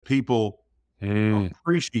people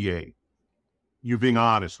appreciate you being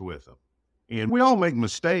honest with them. And we all make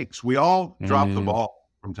mistakes. We all drop the ball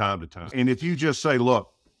from time to time. And if you just say,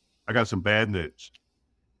 look, I got some bad news.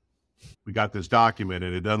 We got this document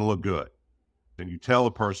and it doesn't look good. And you tell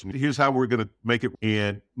a person, here's how we're going to make it.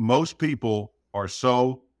 And most people are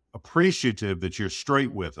so appreciative that you're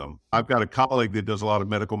straight with them. I've got a colleague that does a lot of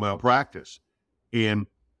medical malpractice. And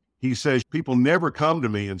he says, people never come to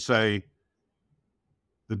me and say,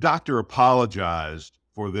 the doctor apologized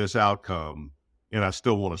for this outcome and I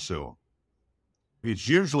still want to sue him. It's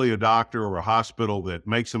usually a doctor or a hospital that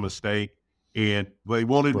makes a mistake and they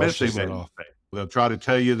won't admit they made a mistake. They'll try to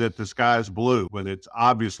tell you that the sky is blue when it's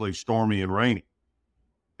obviously stormy and rainy.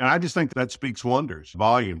 And I just think that speaks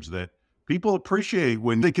volumes, that people appreciate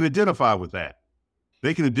when they can identify with that.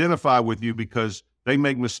 They can identify with you because they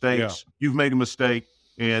make mistakes. Yeah. You've made a mistake,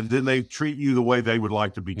 and then they treat you the way they would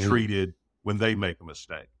like to be treated when they make a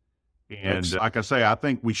mistake. And like I say, I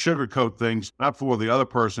think we sugarcoat things, not for the other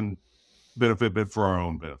person's benefit, but for our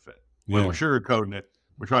own benefit. When we're sugarcoating it,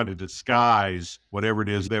 we're trying to disguise whatever it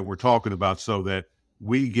is that we're talking about so that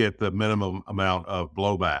we get the minimum amount of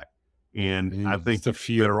blowback. And I think the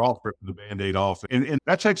better off ripping the Band-Aid off. And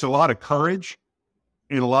that takes a lot of courage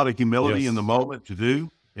and a lot of humility in the moment to do,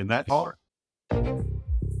 and that's hard.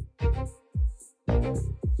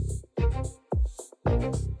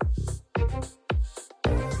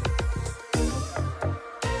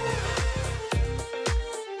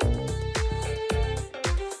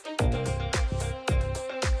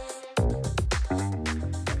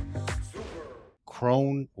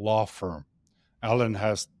 Crone Law Firm. Alan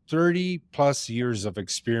has 30 plus years of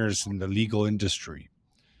experience in the legal industry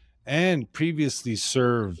and previously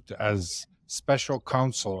served as special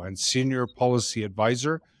counsel and senior policy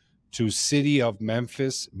advisor to City of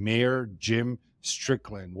Memphis Mayor Jim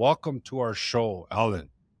Strickland. Welcome to our show, Alan.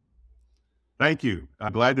 Thank you.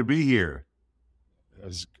 I'm glad to be here.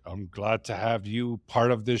 I'm glad to have you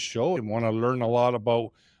part of this show and want to learn a lot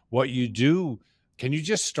about what you do. Can you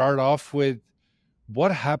just start off with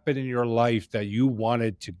what happened in your life that you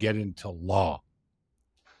wanted to get into law?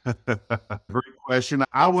 Great question.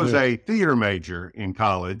 I was a theater major in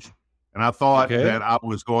college, and I thought that I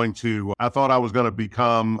was going to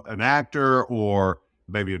become an actor or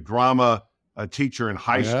maybe a drama teacher in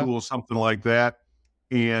high school, something like that.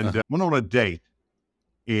 And went on a date,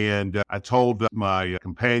 and I told my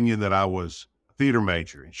companion that I was a theater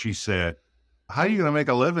major, and she said, "How are you going to make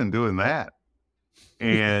a living doing that?"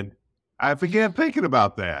 And I began thinking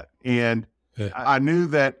about that, and I knew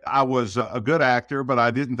that I was a good actor, but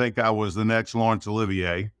I didn't think I was the next Laurence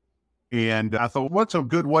Olivier. And I thought, what's a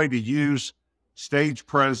good way to use stage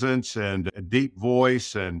presence and a deep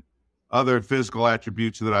voice and other physical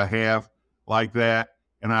attributes that I have like that?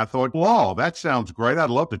 And I thought, law, that sounds great.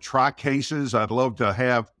 I'd love to try cases. I'd love to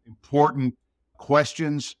have important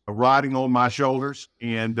questions riding on my shoulders.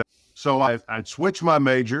 And so I switched my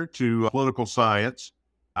major to political science.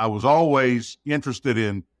 I was always interested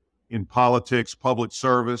in politics, public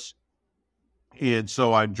service. And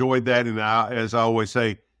so I enjoyed that. And as I always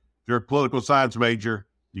say, if you're a political science major,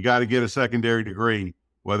 you got to get a secondary degree,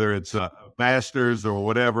 whether it's a master's or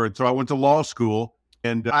whatever. And so I went to law school,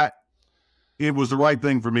 and it was the right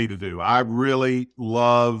thing for me to do. I really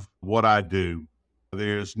love what I do.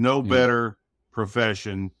 There's no better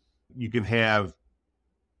profession. You can have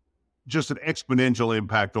just an exponential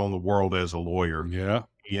impact on the world as a lawyer. Yeah.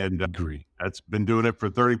 And agree. That's been doing it for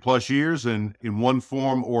 30 plus years and in one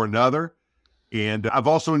form or another. And I've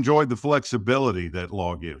also enjoyed the flexibility that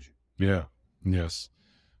law gives you. Yeah. Yes.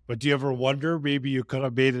 But do you ever wonder maybe you could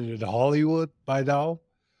have made it in Hollywood by now?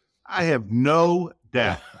 I have no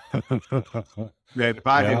doubt that if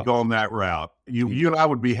I had gone that route, you and I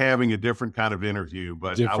would be having a different kind of interview,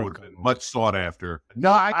 but I would have been much sought after.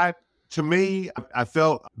 No, to me, I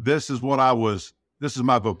felt this is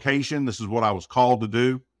my vocation. This is what I was called to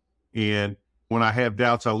do. And when I have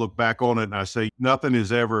doubts, I look back on it and I say,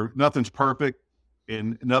 nothing's perfect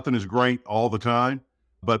and nothing is great all the time,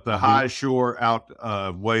 but the highs sure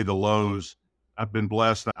outweigh the lows. I've been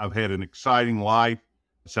blessed. I've had an exciting life.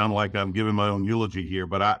 I sound like I'm giving my own eulogy here,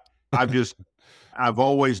 but I've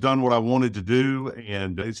always done what I wanted to do,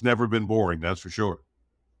 and it's never been boring. That's for sure.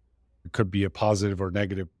 It could be a positive or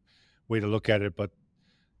negative way to look at it, but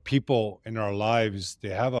people in our lives, they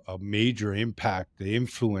have a major impact. They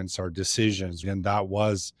influence our decisions, and that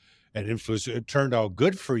was an influence. It turned out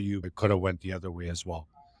good for you. It could have went the other way as well.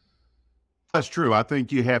 That's true. I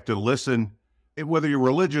think you have to listen, whether you're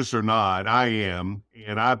religious or not. I am,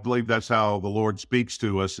 and I believe that's how the Lord speaks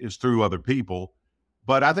to us, is through other people.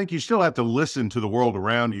 But I think you still have to listen to the world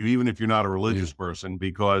around you, even if you're not a religious person,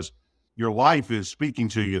 because your life is speaking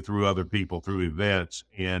to you through other people, through events.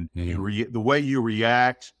 And the way you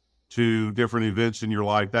react to different events in your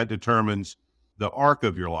life, that determines the arc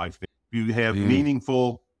of your life. If you have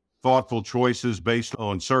meaningful, thoughtful choices based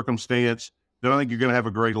on circumstance, then I think you're going to have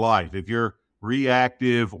a great life. If you're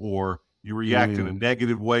reactive or you react in a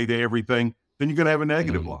negative way to everything, then you're going to have a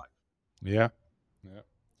negative life. Yeah.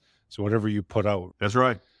 So whatever you put out. That's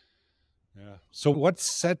right. Yeah. So what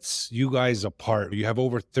sets you guys apart? You have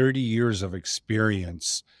over 30 years of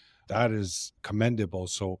experience. That is commendable.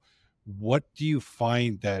 So what do you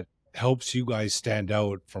find that helps you guys stand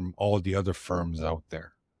out from all the other firms out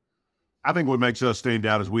there? I think what makes us stand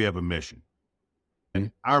out is we have a mission.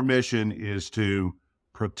 And our mission is to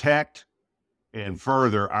protect and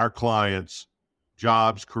further our clients'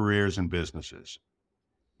 jobs, careers, and businesses.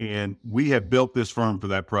 And we have built this firm for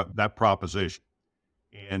that proposition.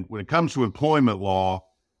 And when it comes to employment law,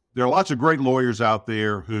 there are lots of great lawyers out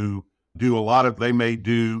there who they may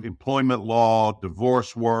do employment law,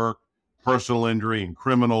 divorce work, personal injury, and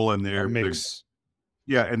criminal, and they're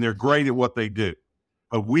great at what they do.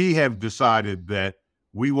 But we have decided that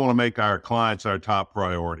we want to make our clients our top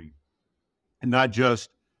priority, and not just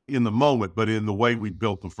in the moment, but in the way we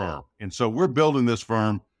built the firm. And so we're building this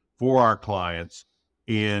firm for our clients.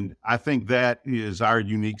 And I think that is our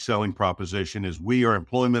unique selling proposition, is we are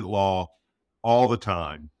employment law all the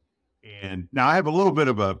time. And now I have a little bit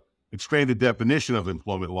of a expanded definition of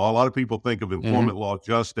employment law. A lot of people think of employment law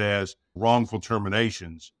just as wrongful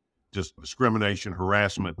terminations, just discrimination,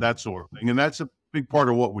 harassment, that sort of thing. And that's a big part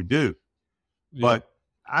of what we do. Yeah. But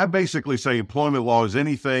I basically say employment law is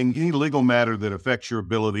any legal matter that affects your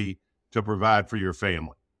ability to provide for your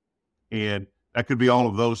family. And that could be all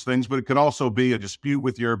of those things, but it could also be a dispute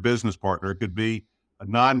with your business partner. It could be a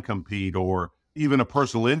non-compete or even a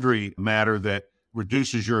personal injury matter that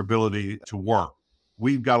reduces your ability to work.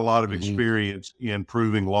 We've got a lot of experience in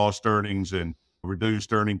proving lost earnings and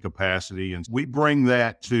reduced earning capacity. And we bring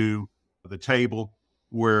that to the table,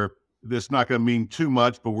 where this is not going to mean too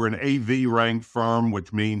much, but we're an AV ranked firm,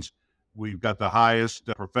 which means we've got the highest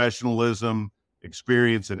professionalism,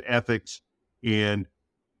 experience, and ethics. And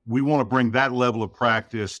we want to bring that level of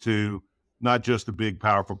practice to not just the big,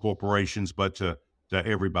 powerful corporations, but to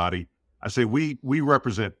everybody. I say we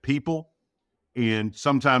represent people, and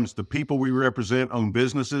sometimes the people we represent own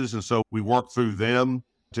businesses, and so we work through them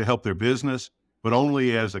to help their business, but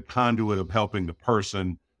only as a conduit of helping the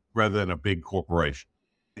person rather than a big corporation.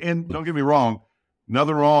 And don't get me wrong,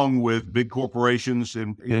 nothing wrong with big corporations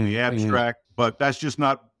in the abstract, but that's just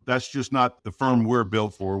not the firm we're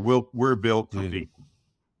built for. We're built for people.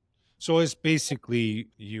 So it's basically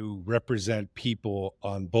you represent people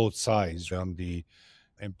on both sides, on the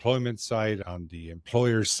employment side, on the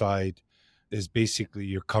employer side. Is basically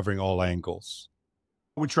you're covering all angles.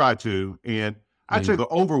 We try to, and I'd say the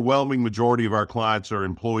overwhelming majority of our clients are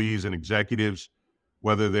employees and executives,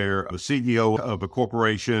 whether they're the CEO of a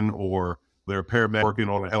corporation or they're a paramedic working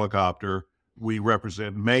on a helicopter. We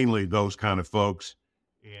represent mainly those kind of folks.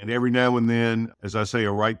 And every now and then, as I say,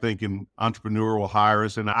 a right-thinking entrepreneur will hire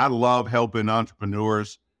us. And I love helping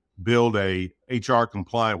entrepreneurs build a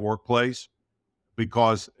HR-compliant workplace,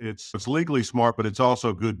 because it's legally smart, but it's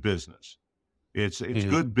also good business. It's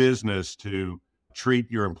good business to treat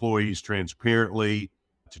your employees transparently,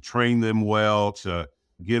 to train them well, to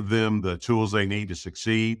give them the tools they need to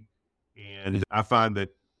succeed. And I find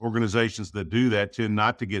that organizations that do that tend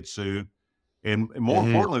not to get sued. And more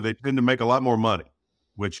importantly, they tend to make a lot more money,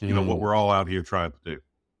 which, what we're all out here trying to do.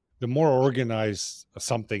 The more organized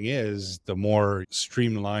something is, the more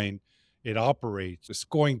streamlined it operates. It's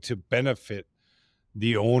going to benefit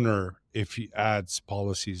the owner if he adds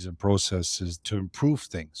policies and processes to improve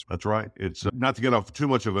things. That's right. It's not to get off too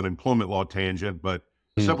much of an employment law tangent, but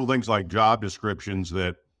simple things like job descriptions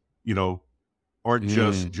that, aren't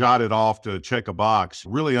just jotted off to check a box,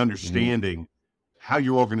 really understanding how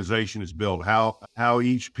your organization is built, how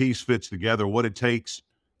each piece fits together, what it takes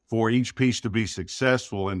for each piece to be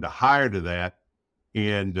successful and to hire to that.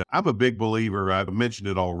 And I'm a big believer, I've mentioned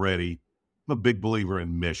it already, I'm a big believer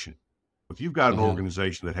in mission. If you've got an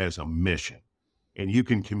organization that has a mission and you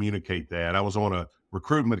can communicate that. I was on a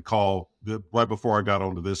recruitment call right before I got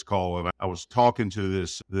onto this call, and I was talking to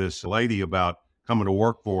this lady about coming to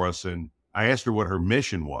work for us, and I asked her what her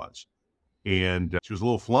mission was. And she was a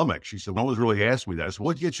little flummoxed. She said, "No one's really asked me that." I said,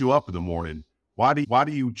 "What gets you up in the morning? Why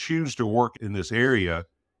do you choose to work in this area?"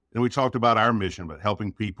 And we talked about our mission, about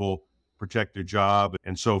helping people protect their job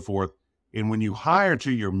and so forth. And when you hire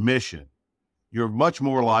to your mission, you're much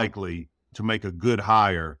more likely to make a good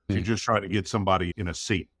hire. You're just trying to get somebody in a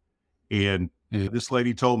seat. And this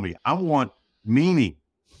lady told me, I want meaning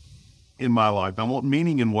in my life. I want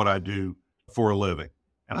meaning in what I do for a living.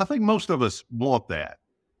 And I think most of us want that.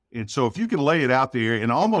 And so if you can lay it out there,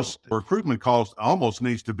 and almost recruitment cost almost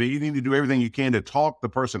needs to be, you need to do everything you can to talk the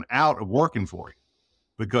person out of working for you,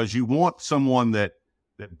 because you want someone that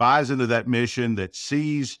buys into that mission, that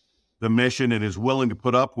sees the mission and is willing to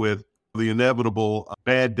put up with the inevitable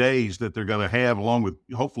bad days that they're going to have, along with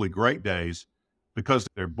hopefully great days, because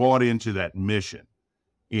they're bought into that mission.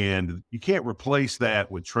 And you can't replace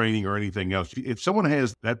that with training or anything else. If someone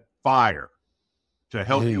has that fire to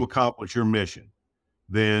help you accomplish your mission,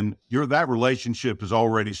 then that relationship is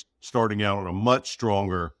already starting out on a much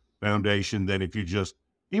stronger foundation than if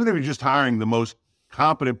even if you're just hiring the most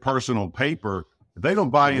competent person on paper. If they don't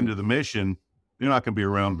buy into the mission, they're not going to be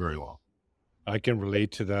around very long. I can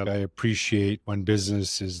relate to that. I appreciate when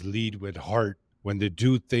businesses lead with heart. When they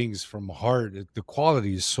do things from heart, the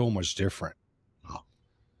quality is so much different.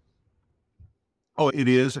 Oh, it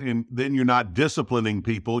is. And then you're not disciplining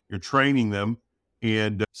people, you're training them.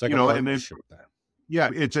 And, it's like a partnership with that. Yeah,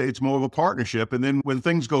 it's more of a partnership. And then when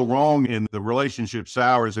things go wrong and the relationship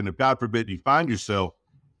sours, and if God forbid you find yourself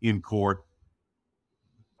in court,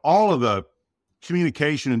 all of the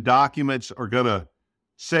communication and documents are going to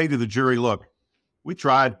say to the jury, look, we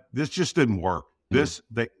tried, this just didn't work. This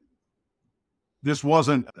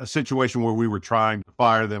wasn't a situation where we were trying to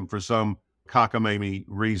fire them for some cockamamie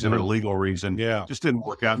reason or legal reason. Yeah. It just didn't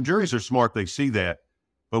work out. And juries are smart. They see that.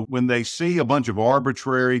 But when they see a bunch of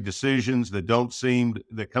arbitrary decisions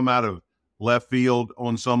that come out of left field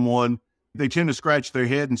on someone, they tend to scratch their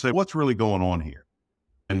head and say, what's really going on here?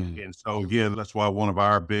 And so again, that's why one of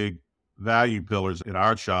our big value pillars in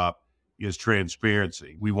our shop is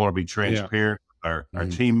transparency. We want to be transparent with our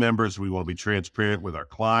team members. We want to be transparent with our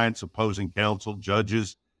clients, opposing counsel,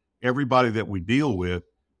 judges, everybody that we deal with.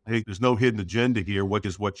 Hey, there's no hidden agenda here. What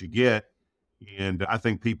is what you get? And I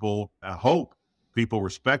think I hope people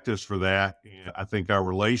respect us for that. And I think our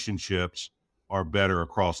relationships are better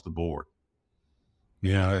across the board.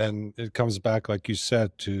 Yeah. And it comes back, like you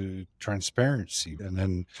said, to transparency. And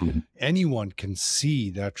then anyone can see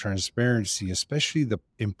that transparency, especially the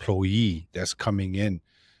employee that's coming in.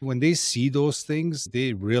 When they see those things,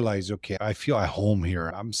 they realize, okay, I feel at home here.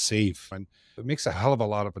 I'm safe. And it makes a hell of a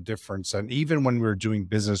lot of a difference. And even when we're doing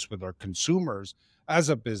business with our consumers, as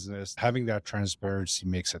a business, having that transparency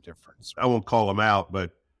makes a difference. I won't call them out,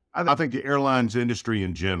 but I think the airlines industry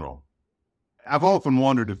in general, I've often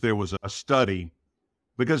wondered if there was a study,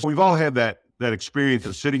 because we've all had that experience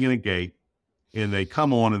of sitting in a gate and they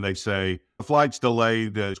come on and they say, the flight's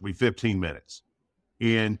delayed, it's going to be 15 minutes.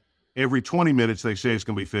 And every 20 minutes, they say it's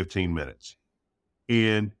going to be 15 minutes.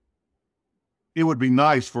 And it would be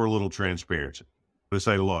nice for a little transparency to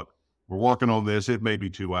say, look, we're working on this. It may be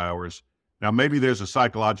 2 hours. Now, maybe there's a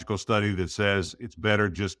psychological study that says it's better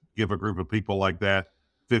just give a group of people like that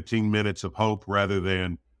 15 minutes of hope rather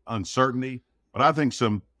than uncertainty. But I think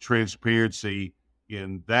some transparency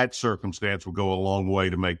in that circumstance will go a long way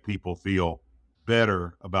to make people feel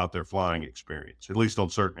better about their flying experience, at least on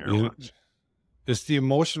certain airlines. It's the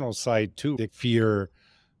emotional side too. They fear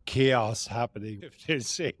chaos happening. If they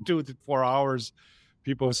say 2 to 4 hours,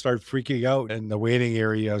 people start freaking out in the waiting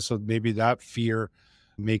area. So maybe that fear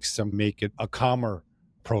makes them make it a calmer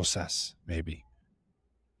process, maybe.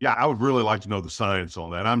 Yeah, I would really like to know the science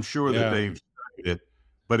on that. I'm sure that they've studied it,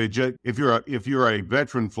 but if you're a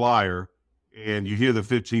veteran flyer and you hear the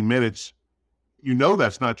 15 minutes,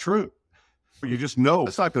 that's not true. You just know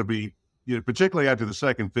it's not going to be, particularly after the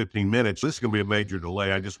second 15 minutes, this is going to be a major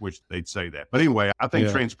delay. I just wish they'd say that. But anyway, I think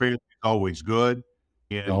transparency is always good.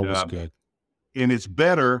 And, always good. And it's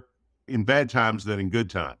better in bad times than in good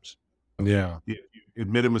times. Yeah. If you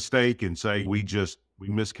admit a mistake and say, we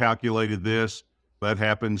miscalculated this, that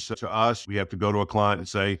happens to us. We have to go to a client and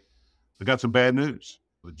say, we got some bad news.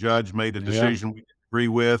 The judge made a decision we agree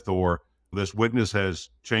with, or this witness has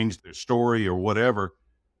changed their story or whatever.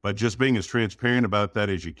 But just being as transparent about that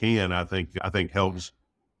as you can, I think helps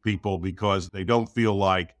people, because they don't feel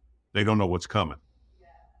like they don't know what's coming.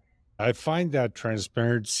 I find that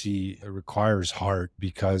transparency requires heart,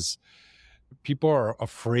 because people are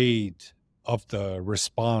afraid of the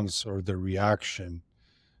response or the reaction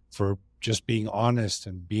for just being honest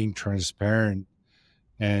and being transparent.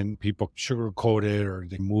 And people sugarcoat it, or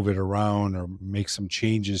they move it around, or make some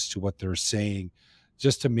changes to what they're saying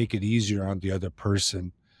just to make it easier on the other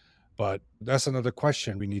person. But that's another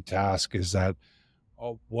question we need to ask, is that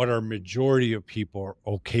what are majority of people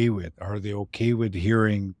okay with? Are they okay with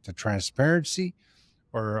hearing the transparency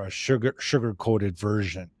or a sugar-coated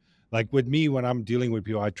version? Like with me, when I'm dealing with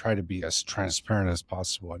people, I try to be as transparent as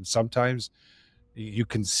possible. And sometimes you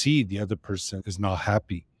can see the other person is not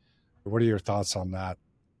happy. What are your thoughts on that?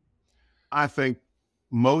 I think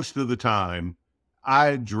most of the time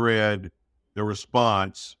I dread the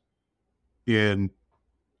response in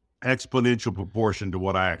exponential proportion to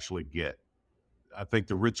what I actually get. I think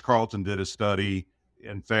the Ritz-Carlton did a study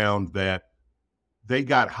and found that they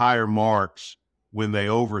got higher marks when they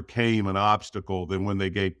overcame an obstacle than when they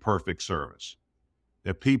gave perfect service.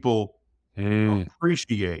 That people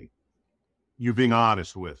appreciate you being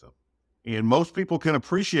honest with them. And most people can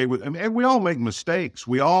appreciate with, and we all make mistakes.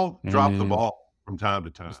 We all drop the ball from time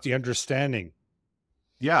to time. It's the understanding.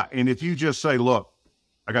 Yeah. And if you just say, look,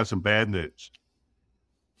 I got some bad news,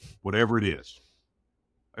 whatever it is,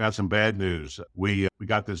 I got some bad news. We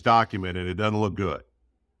got this document and it doesn't look good,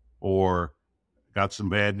 or got some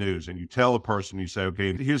bad news. And you tell a person, you say,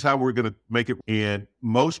 okay, here's how we're going to make it. And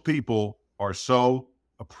most people are so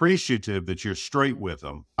appreciative that you're straight with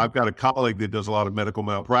them. I've got a colleague that does a lot of medical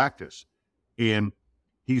malpractice, and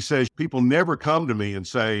he says people never come to me and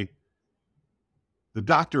say, the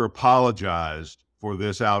doctor apologized for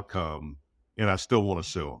this outcome and I still want to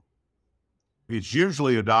sue him. It's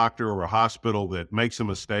usually a doctor or a hospital that makes a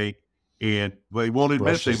mistake and they won't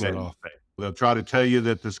admit they made a mistake. They'll try to tell you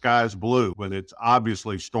that the sky is blue when it's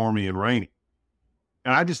obviously stormy and rainy.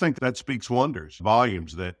 And I just think that speaks wonders,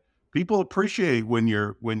 volumes, that people appreciate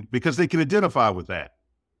because they can identify with that.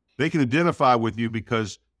 They can identify with you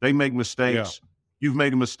because they make mistakes. Yeah. You've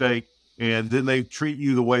made a mistake, and then they treat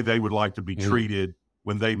you the way they would like to be treated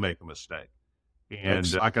when they make a mistake.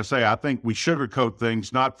 And like I say, I think we sugarcoat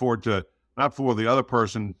things not for the other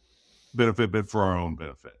person's benefit, but for our own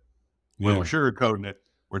benefit. When we're sugarcoating it,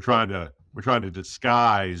 we're trying to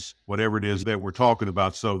disguise whatever it is that we're talking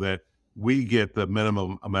about so that we get the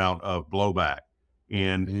minimum amount of blowback.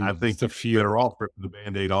 And I think it's better off ripping the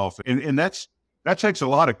Band-Aid off. And that takes a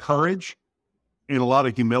lot of courage and a lot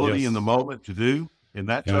of humility in the moment to do. And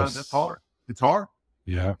that's hard. It's hard.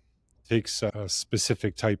 Yeah. It takes a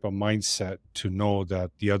specific type of mindset to know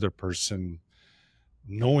that the other person,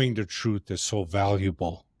 knowing the truth, is so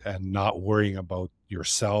valuable, and not worrying about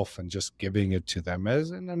yourself and just giving it to them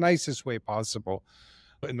as in the nicest way possible.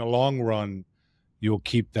 In the long run, you'll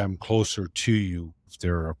keep them closer to you if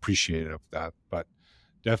they're appreciative of that. But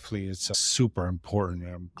definitely it's super important.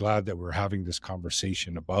 And I'm glad that we're having this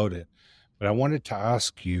conversation about it. But I wanted to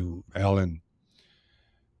ask you, Ellen,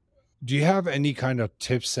 do you have any kind of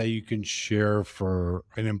tips that you can share for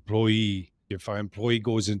an employee? If an employee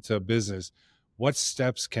goes into a business, what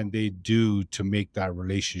steps can they do to make that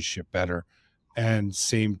relationship better? And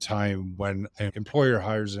same time, when an employer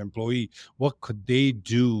hires an employee, what could they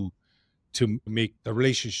do to make the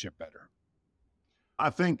relationship better? I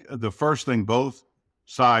think the first thing both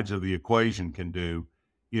sides of the equation can do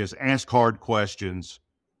is ask hard questions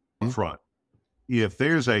up front. If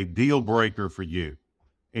there's a deal breaker for you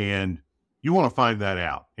and you want to find that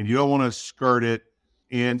out and you don't want to skirt it,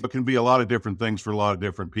 and it can be a lot of different things for a lot of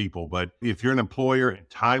different people. But if you're an employer and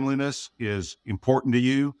timeliness is important to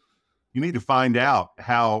you, you need to find out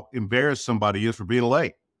how embarrassed somebody is for being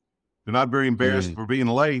late. If they're not very embarrassed for being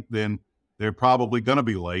late, then they're probably going to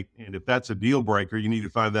be late. And if that's a deal breaker, you need to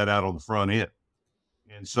find that out on the front end.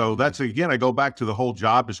 And so that's, again, I go back to the whole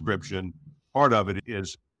job description. Part of it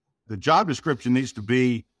is the job description needs to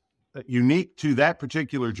be unique to that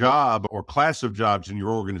particular job or class of jobs in your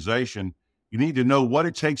organization. You need to know what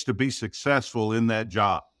it takes to be successful in that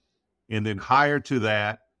job, and then hire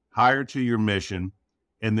to your mission,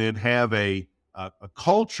 and then have a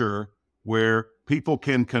culture where people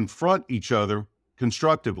can confront each other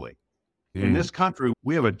constructively. In this country,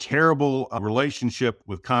 we have a terrible relationship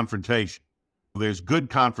with confrontation. There's good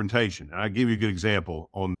confrontation. And I'll give you a good example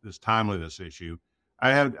on this timeliness issue.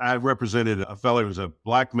 I represented a fellow who was a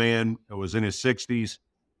black man who was in his 60s,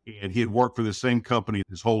 and he had worked for the same company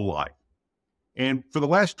his whole life. And for the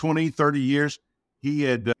last 20, 30 years,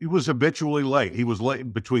 he was habitually late. He was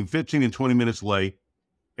late between 15 and 20 minutes late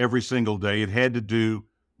every single day. It had to do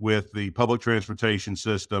with the public transportation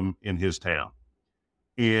system in his town.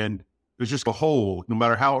 And there's just a hole. No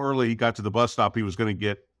matter how early he got to the bus stop, he was going to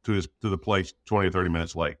get to the place 20 or 30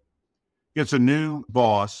 minutes late. Gets a new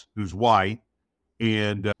boss who's white,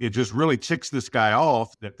 and it just really ticks this guy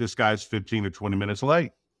off that this guy's 15 or 20 minutes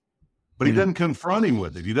late. But he doesn't confront him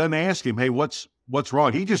with it. He doesn't ask him, hey, what's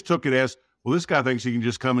wrong? He just took it as, well, this guy thinks he can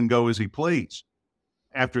just come and go as he please.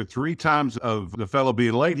 After 3 times of the fellow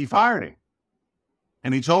being late, he fired him.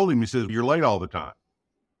 And he told him, he says, you're late all the time.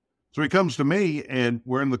 So he comes to me, and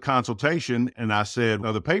we're in the consultation, and I said,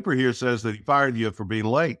 well, the paper here says that he fired you for being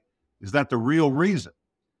late. Is that the real reason?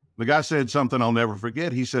 The guy said something I'll never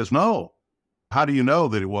forget. He says, "No, how do you know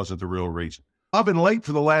that it wasn't the real reason? I've been late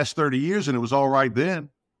for the last 30 years and it was all right then.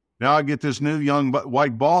 Now I get this new young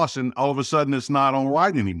white boss and all of a sudden it's not all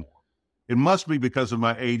right anymore. It must be because of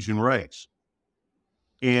my age and race."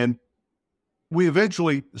 And we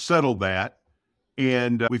eventually settled that.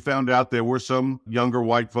 And we found out there were some younger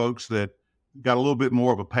white folks that got a little bit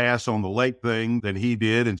more of a pass on the late thing than he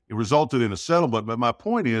did. And it resulted in a settlement. But my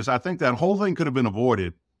point is, I think that whole thing could have been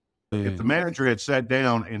avoided if the manager had sat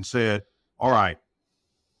down and said, "All right,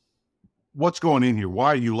 what's going in here?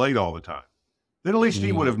 Why are you late all the time?" Then at least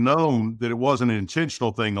he would have known that it wasn't an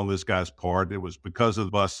intentional thing on this guy's part. It was because of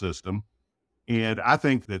the bus system. And I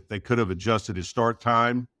think that they could have adjusted his start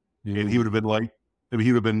time and he would have been late. I mean,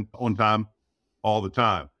 he would have been on time all the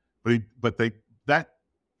time. But that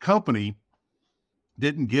company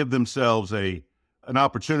didn't give themselves an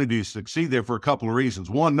opportunity to succeed there for a couple of reasons.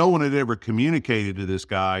 One, no one had ever communicated to this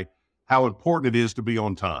guy how important it is to be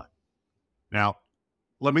on time. Now,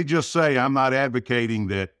 let me just say, I'm not advocating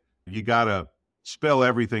that you got to spell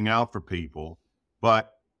everything out for people,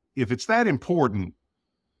 but if it's that important,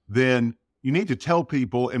 then you need to tell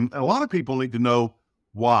people, and a lot of people need to know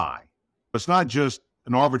why. It's not just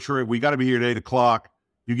an arbitrary, we got to be here at 8 o'clock,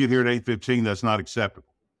 you get here at 8:15, that's not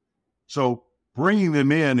acceptable. So bringing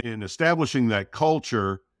them in and establishing that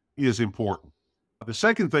culture is important. The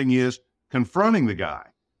second thing is confronting the guy,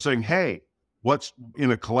 saying, "Hey, what's in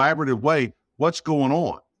a collaborative way, what's going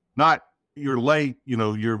on?" Not you're late,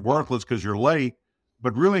 you're worthless because you're late,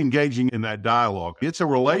 but really engaging in that dialogue. It's a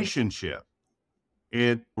relationship.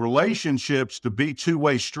 And relationships, to be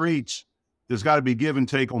two-way streets, there's got to be give and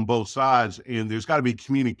take on both sides, and there's got to be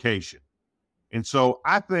communication. And so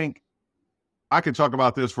I think I could talk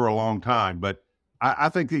about this for a long time, but I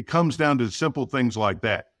think it comes down to simple things like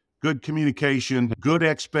that. Good communication, good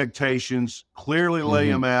expectations, clearly lay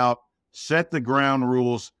them out, set the ground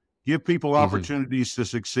rules, give people opportunities to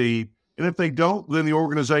succeed. And if they don't, then the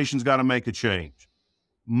organization's got to make a change.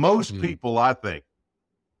 Most people, I think,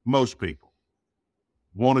 most people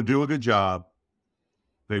want to do a good job.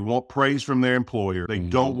 They want praise from their employer. They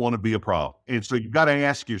don't want to be a problem. And so you've got to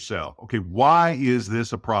ask yourself, okay, why is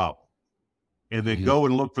this a problem? And then go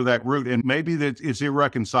and look for that root. And maybe that it's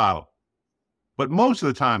irreconcilable, but most of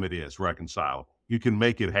the time it is reconcilable. You can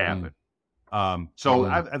make it happen.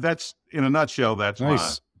 That's in a nutshell. That's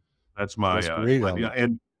nice. That's my, great,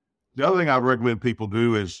 and the other thing I recommend people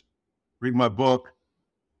do is read my book,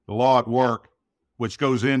 The Law at Work, which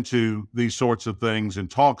goes into these sorts of things and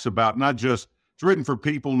talks about not just, it's written for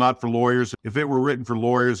people, not for lawyers. If it were written for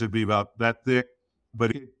lawyers, it'd be about that thick,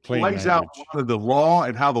 but it lays out the law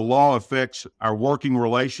and how the law affects our working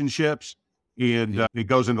relationships. And it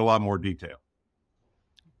goes into a lot more detail.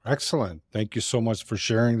 Excellent. Thank you so much for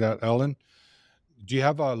sharing that, Alan. Do you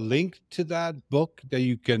have a link to that book that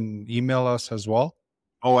you can email us as well?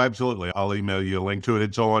 Oh, absolutely. I'll email you a link to it.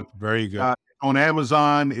 It's on very good on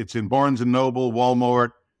Amazon. It's in Barnes and Noble,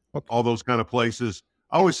 Walmart, all those kind of places.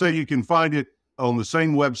 I always say you can find it on the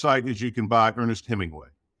same website as you can buy Ernest Hemingway.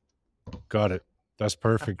 Got it. That's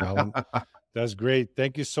perfect, Alan. That's great.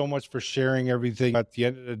 Thank you so much for sharing everything. At the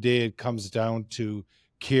end of the day, it comes down to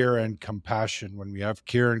care and compassion. When we have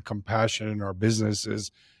care and compassion in our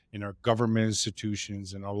businesses, in our government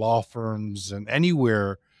institutions, in our law firms, and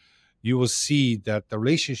anywhere, you will see that the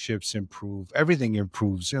relationships improve, everything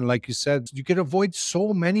improves. And like you said, you can avoid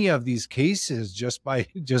so many of these cases just by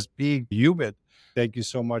just being human. Thank you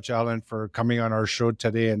so much, Alan, for coming on our show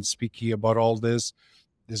today and speaking about all this.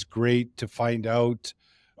 It's great to find out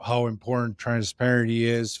how important transparency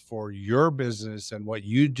is for your business and what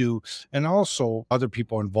you do, and also other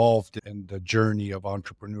people involved in the journey of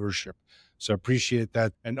entrepreneurship. So appreciate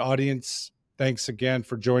that. And audience, thanks again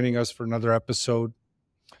for joining us for another episode.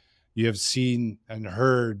 You have seen and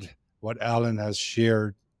heard what Alan has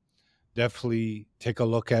shared. Definitely take a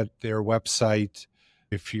look at their website.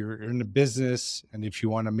 If you're in the business and if you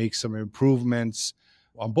want to make some improvements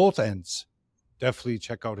on both ends, definitely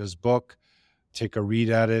check out his book. Take a read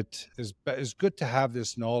at it. It's good to have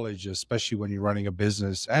this knowledge, especially when you're running a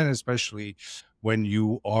business and especially when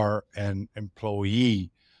you are an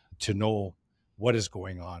employee, to know what is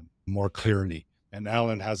going on more clearly. And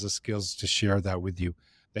Alan has the skills to share that with you.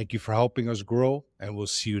 Thank you for helping us grow, and we'll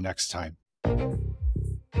see you next time.